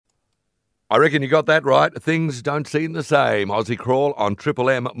I reckon you got that right. Things don't seem the same. Aussie Crawl on Triple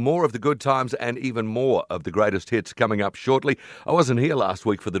M. More of the good times and even more of the greatest hits coming up shortly. I wasn't here last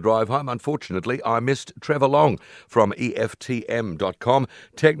week for the drive home. Unfortunately, I missed Trevor Long from EFTM.com.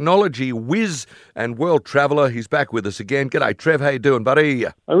 Technology whiz and world traveller. He's back with us again. G'day, Trev. How you doing, buddy?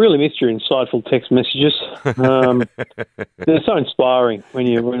 I really missed your insightful text messages. They're so inspiring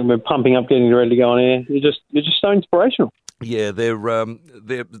when we're pumping up, getting ready to go on air. You're just so inspirational. Yeah,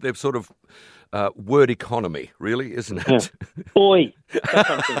 they're sort of word economy, really, isn't it? Yeah. Oi!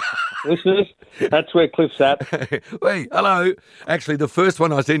 Listeners, that's where Cliff's at. Hey, hello. Actually, the first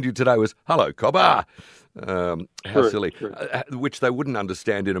one I sent you today was, hello, Cobber. How silly. True. Which they wouldn't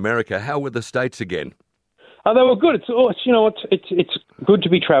understand in America. How were the States again? Oh, they were good. It's good to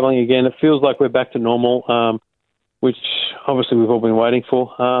be travelling again. It feels like we're back to normal, which obviously we've all been waiting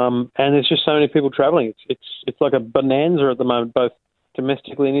for. And there's just so many people travelling. It's like a bonanza at the moment, both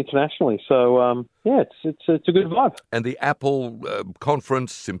domestically and internationally. So it's a good vibe. And the Apple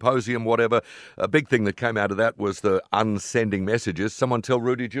conference, symposium, whatever, a big thing that came out of that was the unsending messages. Someone tell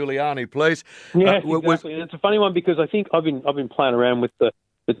Rudy Giuliani, please. Yeah, exactly. And it's a funny one because I think I've been playing around with the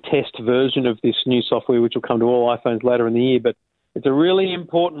test version of this new software, which will come to all iPhones later in the year. But it's a really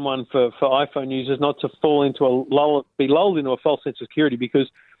important one for iPhone users not to fall into be lulled into a false sense of security, because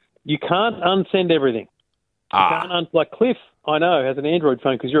you can't unsend everything. You can't like Cliff, I know, has an Android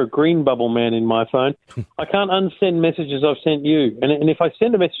phone because you're a green bubble man in my phone. I can't unsend messages I've sent you. And if I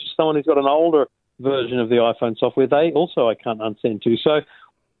send a message to someone who's got an older version of the iPhone software, they also I can't unsend to. So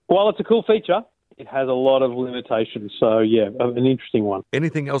while it's a cool feature, it has a lot of limitations. So, yeah, an interesting one.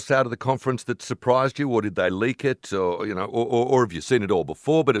 Anything else out of the conference that surprised you, or did they leak it, or have you seen it all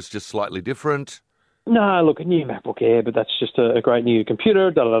before, but it's just slightly different? No, look, a new MacBook Air, but that's just a great new computer,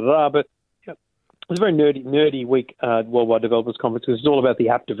 But it was a very nerdy week at Worldwide Developers Conference, because it's all about the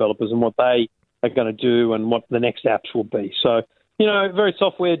app developers and what they are going to do and what the next apps will be. So, very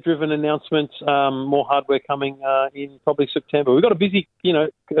software-driven announcements, more hardware coming in probably September. We've got a busy,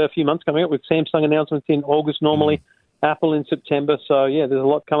 a few months coming up with Samsung announcements in August normally, Apple in September. So, yeah, there's a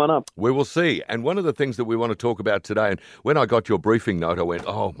lot coming up. We will see. And one of the things that we want to talk about today, and when I got your briefing note, I went,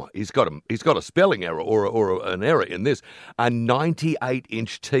 oh, my, he's got a spelling error or an error in this. A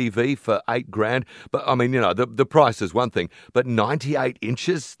 98-inch TV for $8,000. But, I mean, the price is one thing, but 98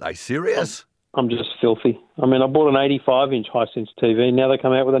 inches? They serious? I'm just filthy. I mean, I bought an 85-inch Hisense TV. Now they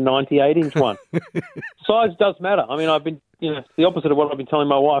come out with a 98-inch one. Size does matter. I mean, I've been, it's the opposite of what I've been telling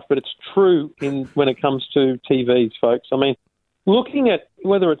my wife, but it's true when it comes to TVs, folks. I mean, looking at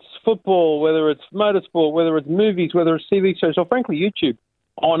whether it's football, whether it's motorsport, whether it's movies, whether it's TV shows, or frankly YouTube,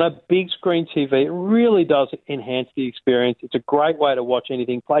 on a big screen TV, it really does enhance the experience. It's a great way to watch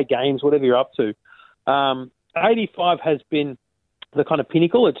anything, play games, whatever you're up to. 85 has been the kind of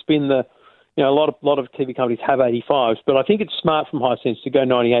pinnacle. It's been a lot of TV companies have 85s, but I think it's smart from Hisense to go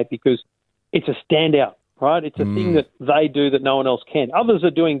 98 because it's a standout, right? It's a thing that they do that no one else can. Others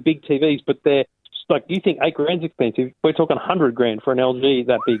are doing big TVs, but they're like, you think $8,000's expensive? We're talking $100,000 for an LG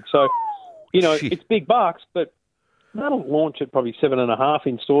that big. So, it's big bucks, but that'll launch at probably 7.5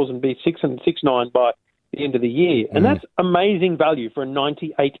 in stores and be 6.9 by the end of the year. And that's amazing value for a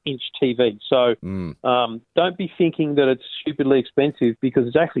 98-inch TV. So don't be thinking that it's stupidly expensive, because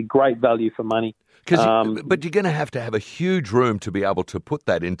it's actually great value for money. But you're going to have a huge room to be able to put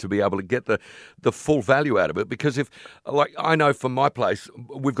that in, to be able to get the full value out of it. Because I know from my place,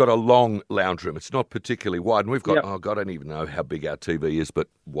 we've got a long lounge room. It's not particularly wide. And we've got, I don't even know how big our TV is, but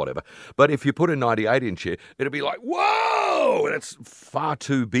whatever. But if you put a 98-inch here, it'll be like, whoa, that's far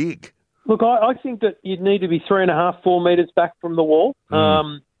too big. Look, I think that you'd need to be 3.5, 4 metres back from the wall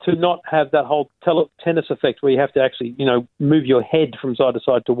to not have that whole tennis effect where you have to actually, move your head from side to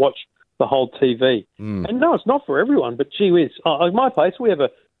side to watch the whole TV. And no, it's not for everyone, but gee whiz. At my place, we have a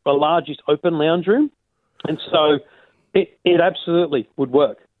largest open lounge room, and so it absolutely would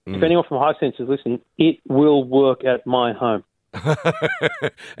work. If anyone from Hisense is listening, it will work at my home.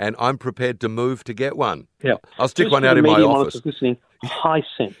 And I'm prepared to move to get one. Yeah, I'll stick one out in my office. Listening,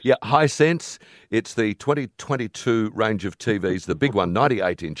 Hisense. Yeah, Hisense. It's the 2022 range of TVs, the big one,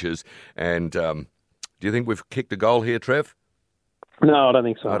 98 inches. And do you think we've kicked a goal here, Trev? No, I don't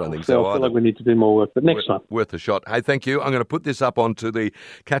think so. I don't think so I feel like we need to do more work, but next time. Worth a shot. Hey, thank you. I'm going to put this up onto the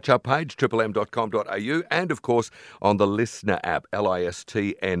catch-up page, triplem.com.au, and, of course, on the Listener app,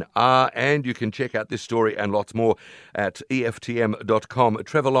 LISTNR. And you can check out this story and lots more at EFTM.com.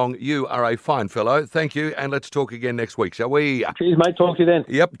 Trevor Long, you are a fine fellow. Thank you, and let's talk again next week, shall we? Cheers, mate. Talk to you then.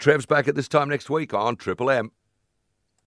 Yep, Trev's back at this time next week on Triple M.